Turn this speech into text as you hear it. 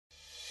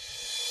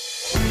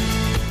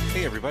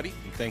Hey everybody,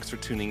 and thanks for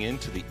tuning in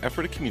to the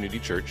Ephrata Community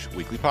Church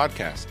Weekly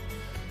Podcast.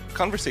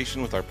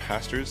 Conversation with our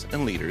pastors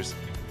and leaders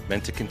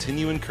meant to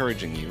continue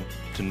encouraging you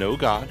to know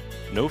God,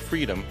 know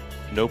freedom,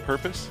 know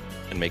purpose,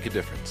 and make a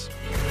difference.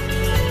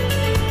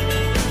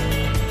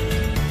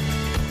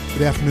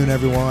 Good afternoon,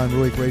 everyone. I'm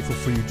really grateful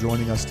for you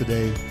joining us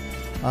today.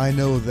 I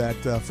know that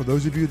for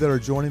those of you that are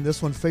joining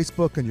this on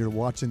Facebook and you're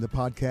watching the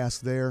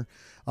podcast there,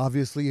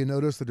 obviously you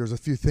notice that there's a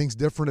few things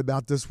different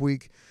about this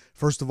week.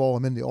 First of all,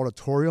 I'm in the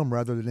auditorium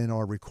rather than in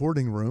our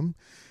recording room.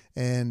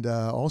 And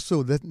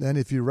also, then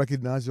if you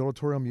recognize the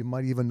auditorium, you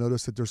might even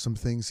notice that there's some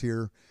things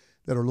here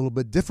that are a little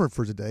bit different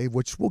for today,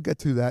 which we'll get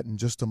to that in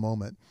just a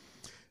moment.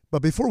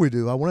 But before we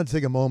do, I want to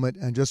take a moment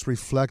and just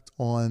reflect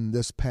on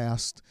this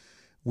past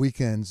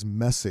weekend's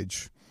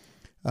message.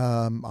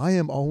 I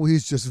am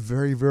always just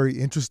very, very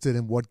interested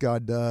in what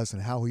God does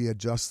and how He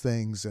adjusts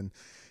things and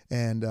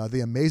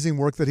the amazing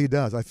work that He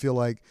does. I feel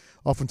like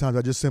oftentimes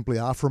I just simply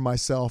offer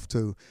myself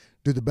to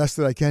do the best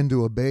that I can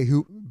to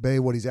obey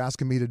what He's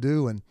asking me to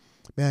do. And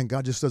man,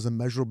 God just does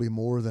immeasurably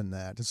more than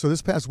that. And so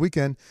this past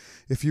weekend,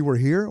 if you were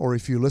here or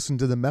if you listened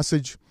to the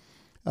message,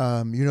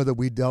 you know that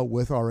we dealt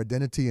with our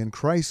identity in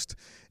Christ.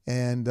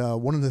 And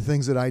one of the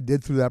things that I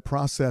did through that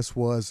process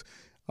was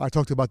I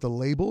talked about the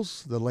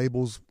labels. The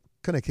labels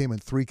kind of came in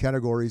three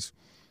categories.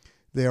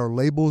 They are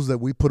labels that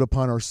we put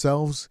upon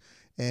ourselves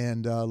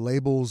and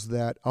labels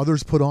that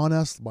others put on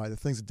us by the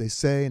things that they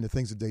say and the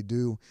things that they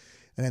do.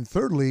 And then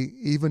thirdly,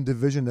 even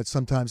division that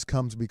sometimes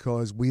comes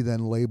because we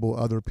then label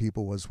other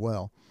people as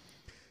well.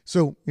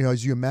 So, you know,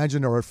 as you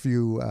imagine, or if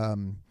you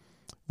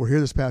were here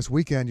this past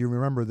weekend, you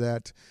remember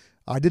that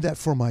I did that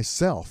for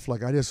myself.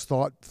 Like I just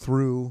thought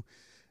through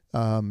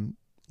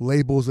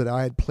labels that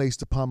I had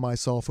placed upon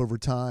myself over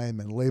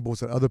time and labels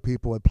that other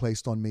people had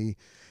placed on me,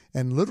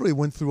 and literally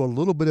went through a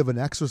little bit of an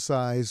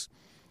exercise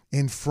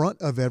in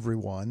front of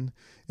everyone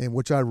in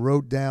which I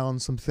wrote down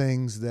some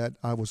things that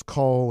I was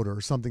called or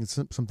some things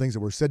that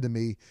were said to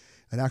me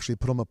and actually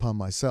put them upon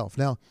myself.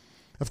 Now,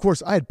 of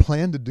course, I had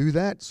planned to do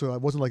that, so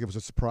it wasn't like it was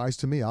a surprise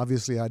to me.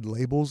 Obviously, I had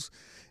labels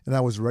and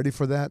I was ready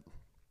for that.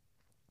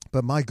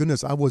 But my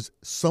goodness, I was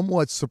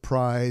somewhat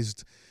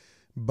surprised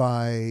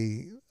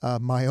by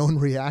my own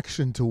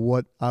reaction to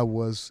what I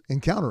was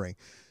encountering.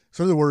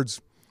 So in other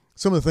words,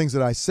 some of the things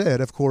that I said,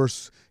 of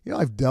course, you know,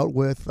 I've dealt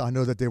with. I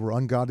know that they were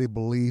ungodly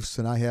beliefs,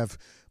 and I have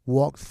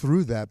walked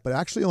through that. But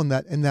actually, in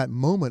that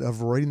moment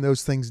of writing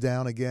those things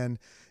down again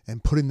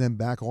and putting them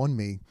back on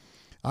me,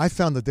 I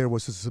found that there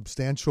was a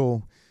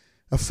substantial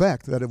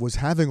effect that it was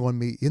having on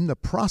me in the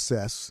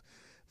process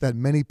that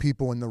many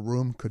people in the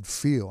room could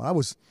feel. I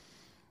was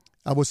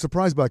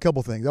surprised by a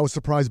couple things. I was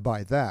surprised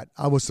by that.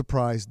 I was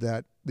surprised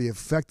that the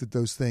effect that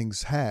those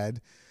things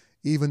had,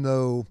 even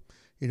though,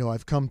 you know,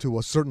 I've come to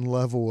a certain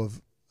level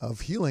of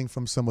healing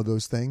from some of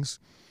those things,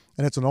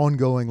 and it's an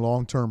ongoing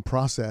long-term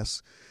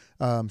process.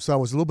 So I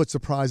was a little bit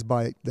surprised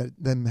by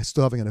them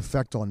still having an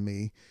effect on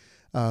me,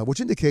 which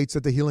indicates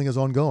that the healing is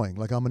ongoing,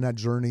 like I'm in that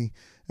journey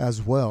as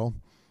well.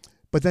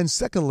 But then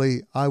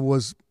secondly, I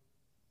was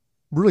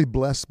really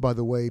blessed by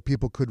the way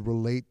people could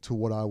relate to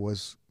what I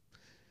was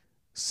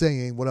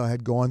saying, what I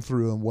had gone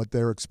through, and what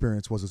their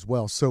experience was as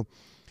well. So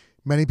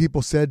many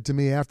people said to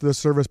me after the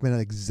service, man,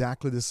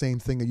 exactly the same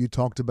thing that you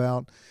talked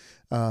about.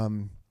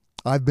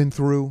 I've been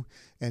through,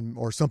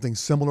 or something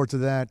similar to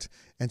that.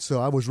 And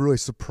so I was really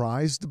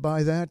surprised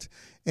by that.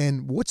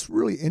 And what's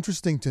really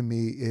interesting to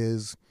me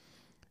is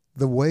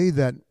the way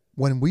that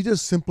when we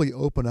just simply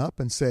open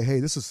up and say, hey,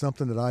 this is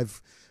something that I've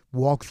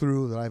walked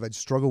through, that I've had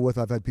struggled with.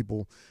 I've had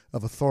people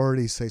of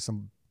authority say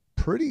some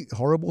pretty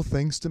horrible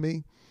things to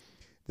me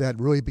that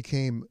really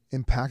became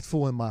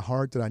impactful in my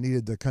heart, that I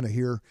needed to kind of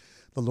hear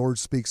the Lord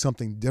speak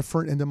something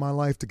different into my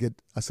life to get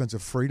a sense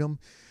of freedom.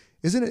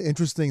 Isn't it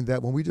interesting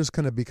that when we just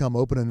kind of become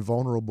open and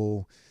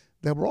vulnerable,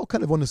 that we're all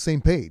kind of on the same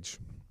page?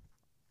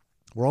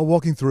 We're all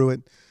walking through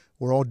it.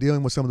 We're all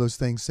dealing with some of those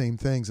same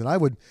things. And I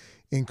would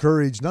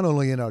encourage, not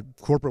only in a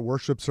corporate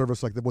worship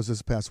service like that was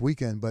this past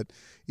weekend, but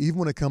even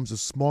when it comes to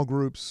small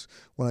groups,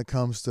 when it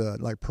comes to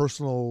like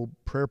personal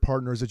prayer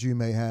partners that you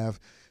may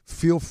have,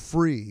 feel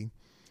free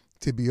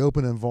to be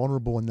open and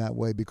vulnerable in that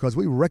way, because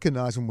we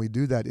recognize when we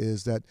do that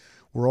is that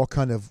we're all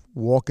kind of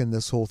walking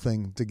this whole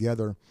thing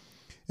together.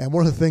 And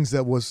one of the things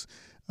that was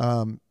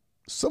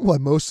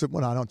somewhat most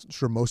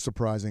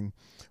surprising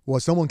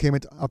was someone came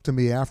up to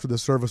me after the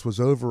service was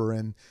over,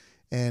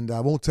 and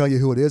I won't tell you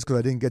who it is because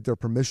I didn't get their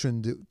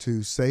permission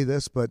to say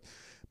this, but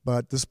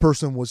this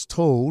person was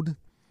told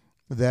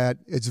that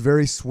it's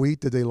very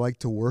sweet that they like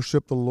to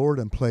worship the Lord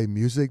and play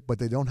music, but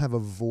they don't have a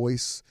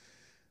voice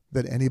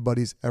that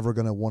anybody's ever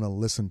going to want to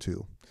listen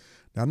to.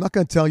 Now, I'm not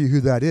going to tell you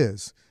who that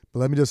is, but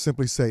let me just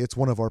simply say it's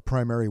one of our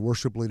primary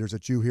worship leaders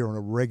that you hear on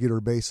a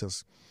regular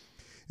basis.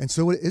 And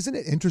so isn't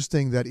it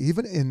interesting that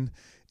even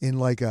in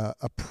like a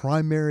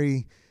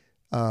primary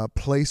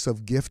place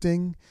of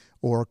gifting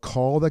or a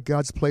call that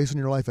God's placed in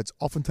your life, it's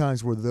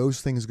oftentimes where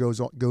those things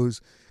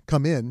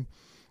come in,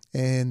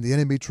 and the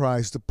enemy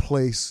tries to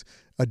place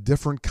a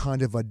different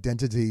kind of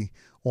identity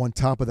on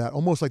top of that,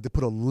 almost like to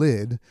put a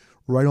lid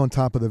right on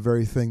top of the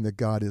very thing that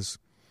God is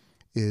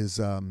is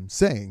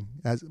saying,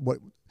 as what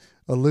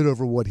a little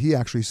over what he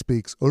actually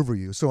speaks over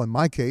you. So in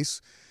my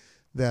case,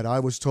 that I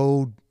was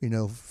told,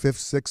 5th,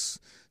 6th,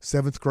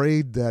 7th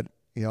grade that,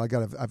 I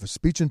have a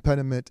speech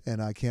impediment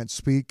and I can't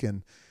speak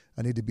and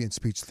I need to be in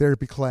speech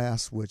therapy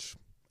class, which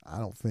I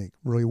don't think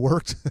really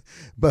worked.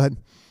 but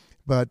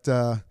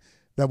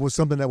that was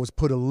something that was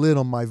put a lid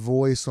on my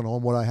voice and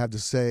on what I had to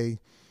say.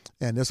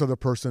 And this other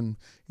person,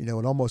 it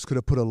almost could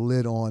have put a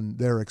lid on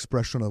their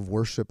expression of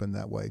worship in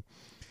that way.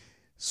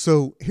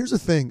 So here's the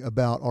thing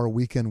about our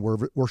weekend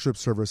worship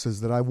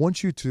services that I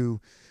want you to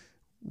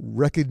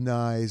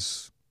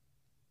recognize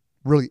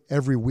really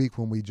every week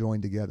when we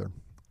join together.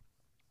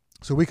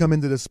 So we come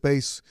into this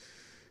space,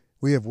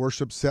 we have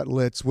worship set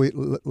lists,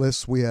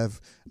 we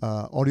have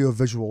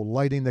audio-visual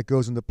lighting that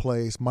goes into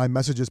place. My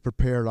message is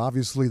prepared.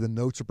 Obviously, the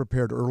notes are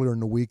prepared earlier in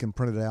the week and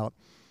printed out.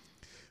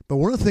 But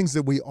one of the things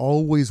that we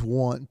always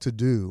want to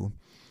do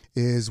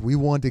is we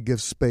want to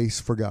give space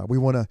for God. We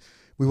want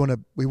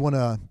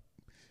to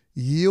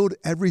yield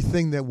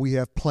everything that we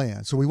have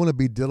planned. So we want to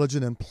be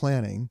diligent in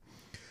planning,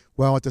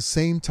 while at the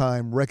same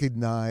time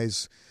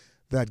recognize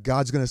that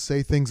God's going to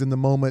say things in the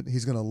moment.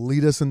 He's going to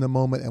lead us in the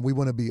moment, and we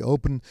want to be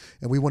open,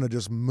 and we want to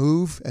just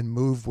move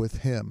with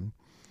Him.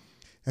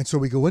 And so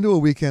we go into a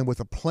weekend with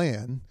a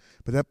plan,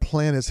 but that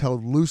plan is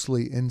held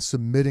loosely in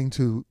submitting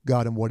to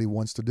God and what He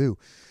wants to do.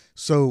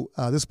 So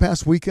this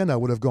past weekend, I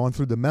would have gone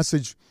through the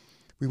message.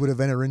 We would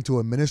have entered into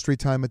a ministry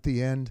time at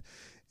the end,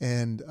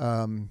 and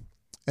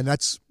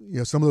that's,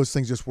 some of those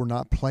things just were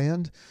not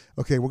planned.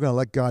 Okay, we're going to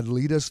let God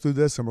lead us through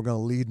this, and we're going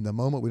to lead in the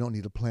moment. We don't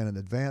need to plan in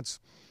advance.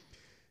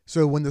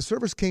 So when the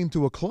service came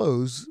to a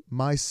close,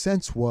 my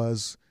sense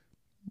was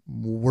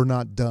we're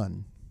not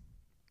done.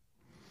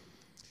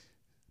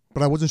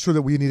 But I wasn't sure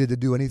that we needed to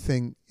do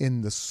anything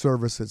in the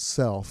service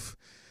itself.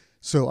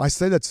 So I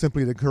say that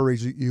simply to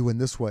encourage you in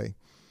this way.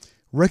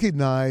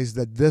 Recognize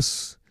that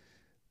this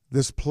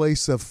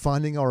place of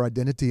finding our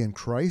identity in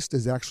Christ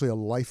is actually a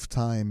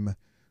lifetime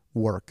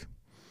work.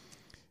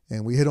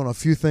 And we hit on a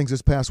few things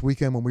this past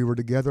weekend when we were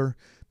together,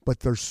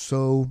 but there's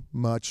so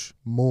much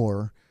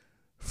more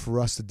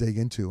for us to dig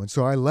into. And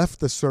so I left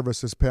the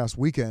service this past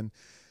weekend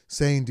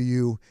saying to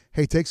you,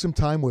 hey, take some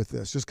time with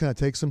this. Just kind of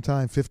take some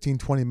time, 15,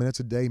 20 minutes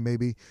a day,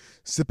 maybe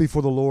sit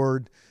before the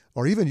Lord,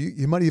 or even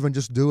you might even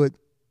just do it,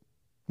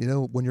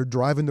 when you're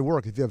driving to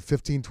work. If you have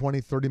 15,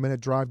 20, 30-minute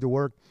drive to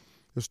work,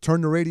 just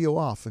turn the radio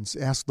off and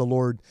ask the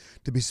Lord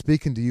to be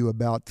speaking to you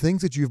about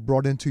things that you've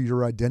brought into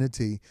your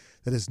identity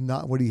that is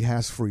not what He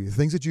has for you,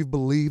 things that you've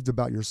believed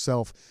about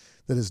yourself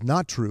that is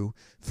not true,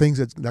 things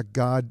that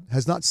God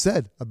has not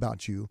said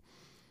about you,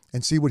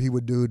 and see what He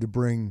would do to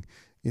bring,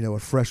 a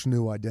fresh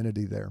new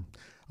identity there.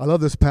 I love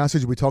this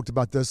passage. We talked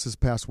about this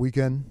past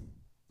weekend.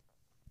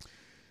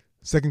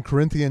 2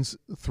 Corinthians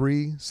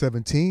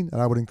 3:17, and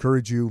I would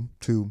encourage you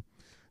to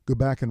go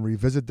back and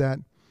revisit that.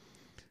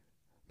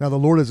 Now the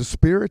Lord is a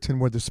spirit, and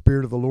where the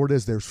Spirit of the Lord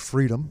is, there's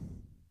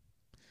freedom.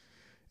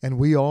 And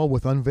we all,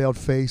 with unveiled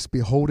face,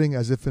 beholding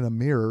as if in a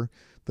mirror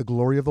the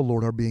glory of the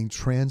Lord, are being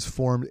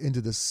transformed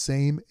into the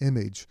same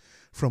image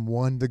from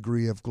one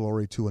degree of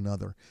glory to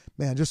another.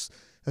 Man, just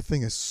that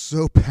thing is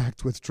so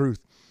packed with truth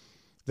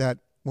that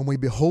when we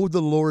behold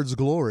the Lord's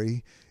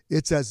glory,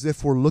 it's as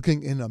if we're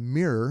looking in a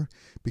mirror,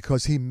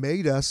 because He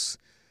made us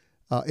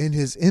in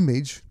His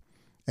image,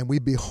 and we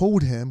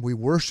behold Him, we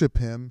worship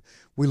Him,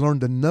 we learn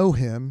to know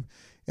Him,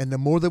 and the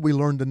more that we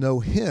learn to know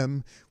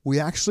Him, we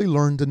actually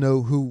learn to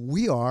know who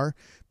we are,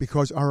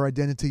 because our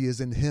identity is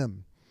in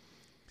Him.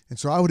 And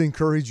so I would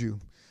encourage you,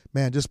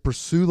 man, just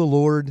pursue the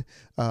Lord,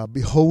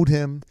 behold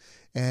Him,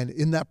 and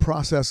in that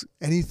process,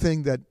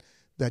 anything that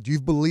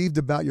you've believed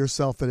about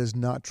yourself that is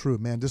not true,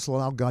 man, just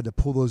allow God to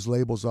pull those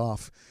labels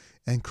off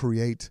and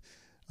create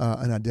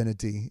an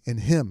identity in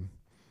Him,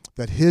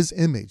 that His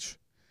image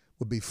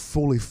would be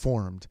fully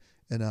formed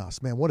in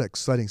us. Man, what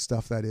exciting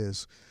stuff that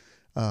is.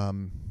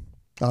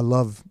 I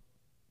love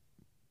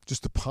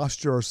just to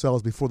posture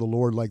ourselves before the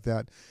Lord like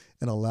that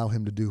and allow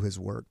Him to do His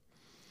work.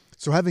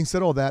 So having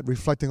said all that,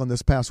 reflecting on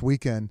this past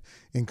weekend,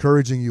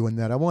 encouraging you in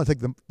that, I want to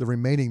take the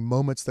remaining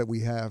moments that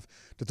we have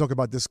to talk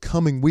about this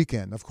coming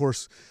weekend. Of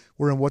course,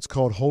 we're in what's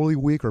called Holy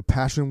Week or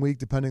Passion Week,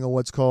 depending on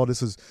what's called.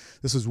 This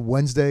is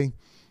Wednesday.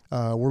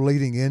 We're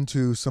leading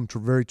into some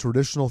very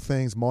traditional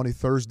things, Maundy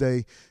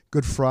Thursday,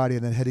 Good Friday,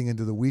 and then heading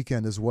into the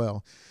weekend as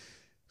well.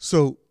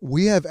 So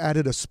we have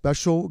added a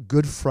special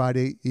Good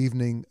Friday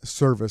evening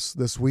service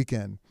this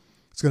weekend.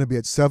 It's going to be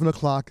at 7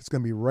 o'clock. It's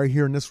going to be right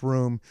here in this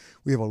room.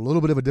 We have a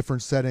little bit of a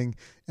different setting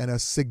and a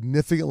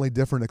significantly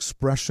different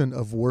expression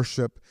of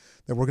worship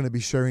that we're going to be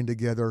sharing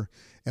together.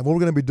 And what we're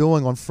going to be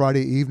doing on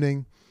Friday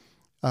evening,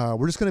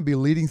 we're just going to be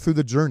leading through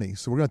the journey.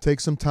 So we're going to take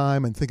some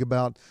time and think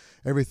about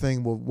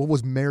everything. Well, what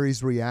was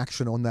Mary's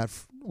reaction on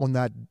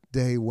that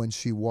day when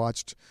she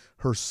watched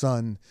her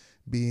son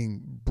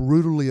being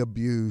brutally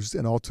abused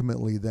and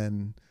ultimately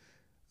then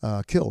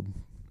killed?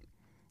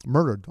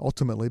 Murdered,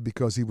 ultimately,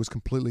 because he was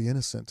completely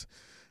innocent.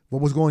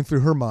 What was going through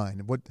her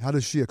mind? How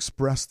does she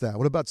express that?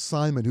 What about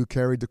Simon, who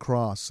carried the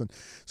cross? And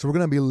so we're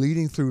going to be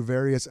leading through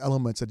various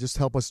elements that just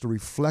help us to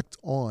reflect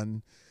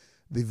on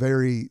the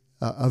very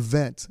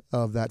event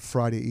of that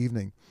Friday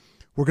evening.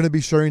 We're going to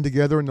be sharing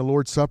together in the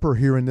Lord's Supper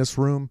here in this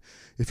room.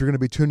 If you're going to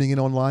be tuning in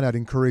online, I'd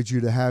encourage you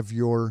to have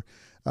your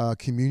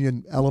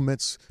communion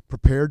elements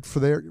prepared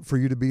for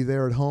you to be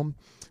there at home.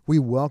 We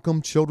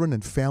welcome children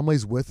and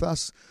families with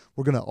us.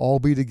 We're going to all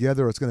be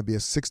together. It's going to be a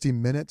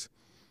 60-minute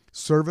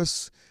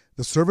service.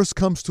 The service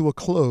comes to a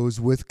close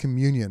with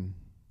communion.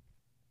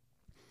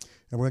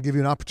 And we're going to give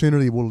you an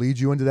opportunity. We'll lead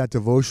you into that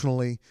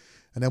devotionally.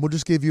 And then we'll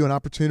just give you an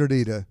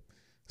opportunity to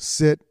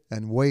sit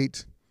and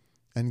wait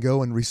and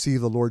go and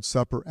receive the Lord's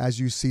Supper as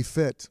you see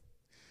fit.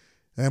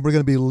 And we're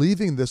going to be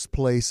leaving this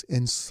place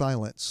in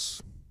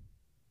silence,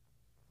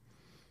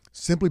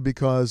 simply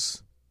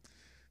because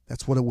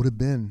that's what it would have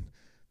been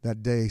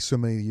that day so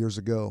many years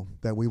ago,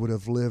 that we would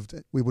have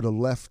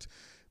left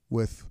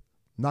with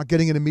not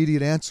getting an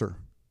immediate answer,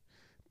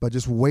 but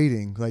just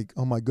waiting like,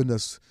 oh my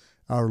goodness,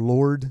 our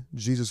Lord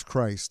Jesus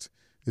Christ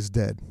is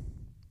dead.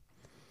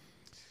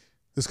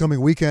 This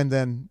coming weekend,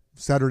 then,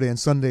 Saturday and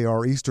Sunday,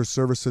 our Easter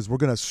services, we're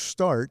going to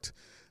start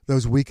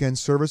those weekend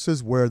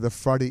services where the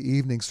Friday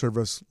evening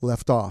service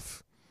left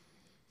off.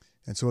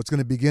 And so it's going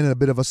to begin in a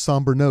bit of a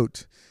somber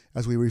note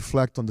as we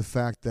reflect on the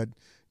fact that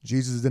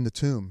Jesus is in the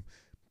tomb.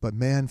 But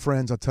man,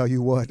 friends, I'll tell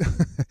you what,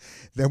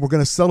 then we're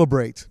going to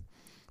celebrate.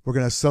 We're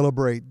going to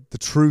celebrate the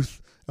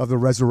truth of the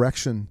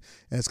resurrection.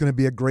 And it's going to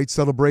be a great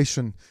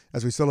celebration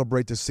as we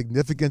celebrate the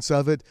significance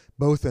of it,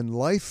 both in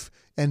life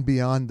and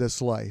beyond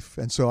this life.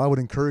 And so I would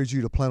encourage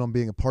you to plan on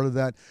being a part of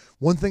that.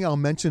 One thing I'll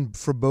mention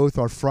for both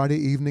our Friday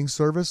evening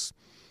service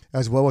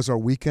as well as our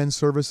weekend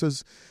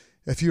services,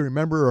 if you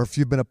remember, or if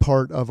you've been a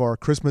part of our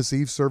Christmas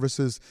Eve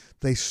services,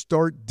 they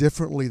start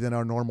differently than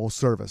our normal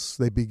service.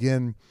 They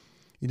begin,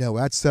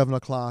 at 7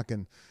 o'clock,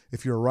 and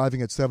if you're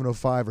arriving at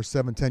 7:05 or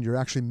 7:10, you're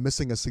actually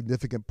missing a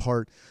significant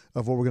part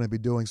of what we're going to be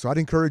doing. So I'd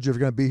encourage you, if you're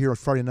going to be here on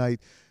Friday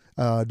night,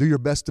 do your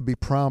best to be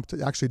prompt.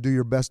 Actually, do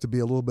your best to be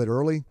a little bit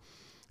early.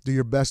 Do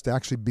your best to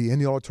actually be in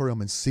the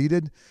auditorium and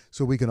seated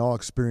so we can all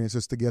experience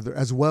this together,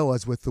 as well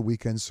as with the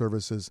weekend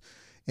services.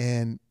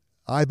 And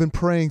I've been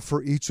praying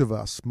for each of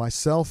us,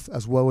 myself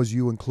as well as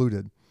you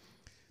included,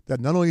 that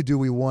not only do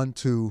we want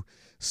to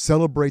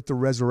celebrate the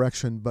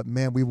resurrection, but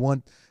man, we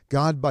want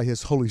God by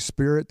His Holy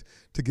Spirit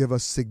to give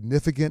us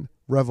significant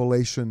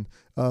revelation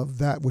of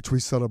that which we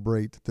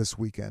celebrate this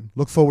weekend.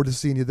 Look forward to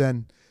seeing you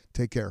then.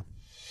 Take care.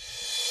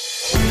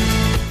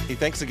 Hey,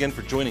 thanks again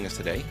for joining us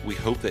today. We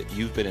hope that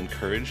you've been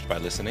encouraged by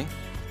listening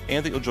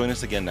and that you'll join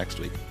us again next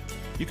week.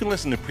 You can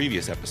listen to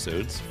previous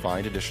episodes,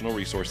 find additional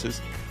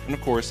resources, and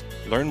of course,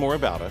 learn more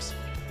about us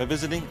by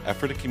visiting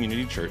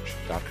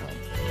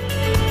EphphatACommunityChurch.com.